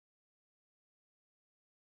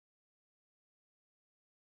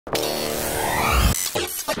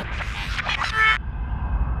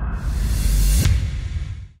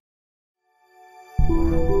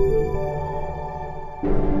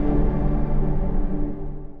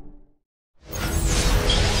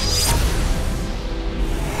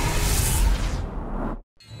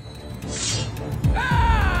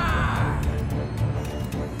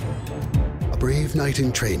knight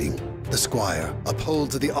in training, the Squire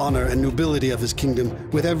upholds the honor and nobility of his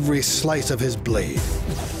kingdom with every slice of his blade.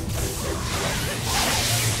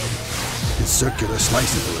 His circular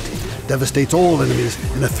slice ability devastates all enemies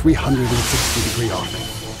in a 360-degree arc.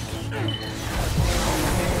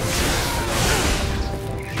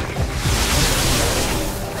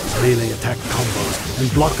 His melee attack combos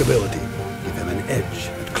and block ability give him an edge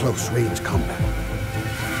at close-range combat.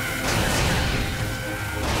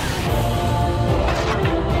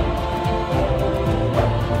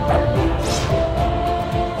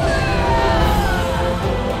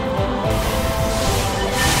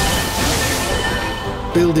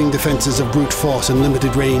 Building defenses of brute force and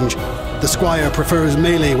limited range, the Squire prefers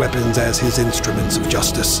melee weapons as his instruments of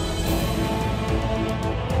justice.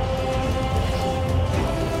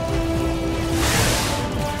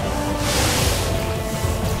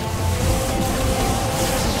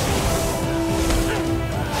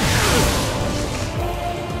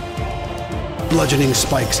 Bludgeoning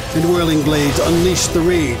spikes and whirling blades unleash the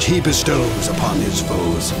rage he bestows upon his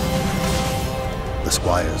foes. The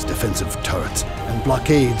Squire's defensive turrets and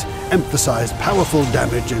blockades emphasize powerful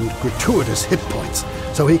damage and gratuitous hit points,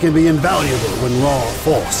 so he can be invaluable when raw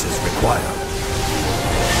force is required.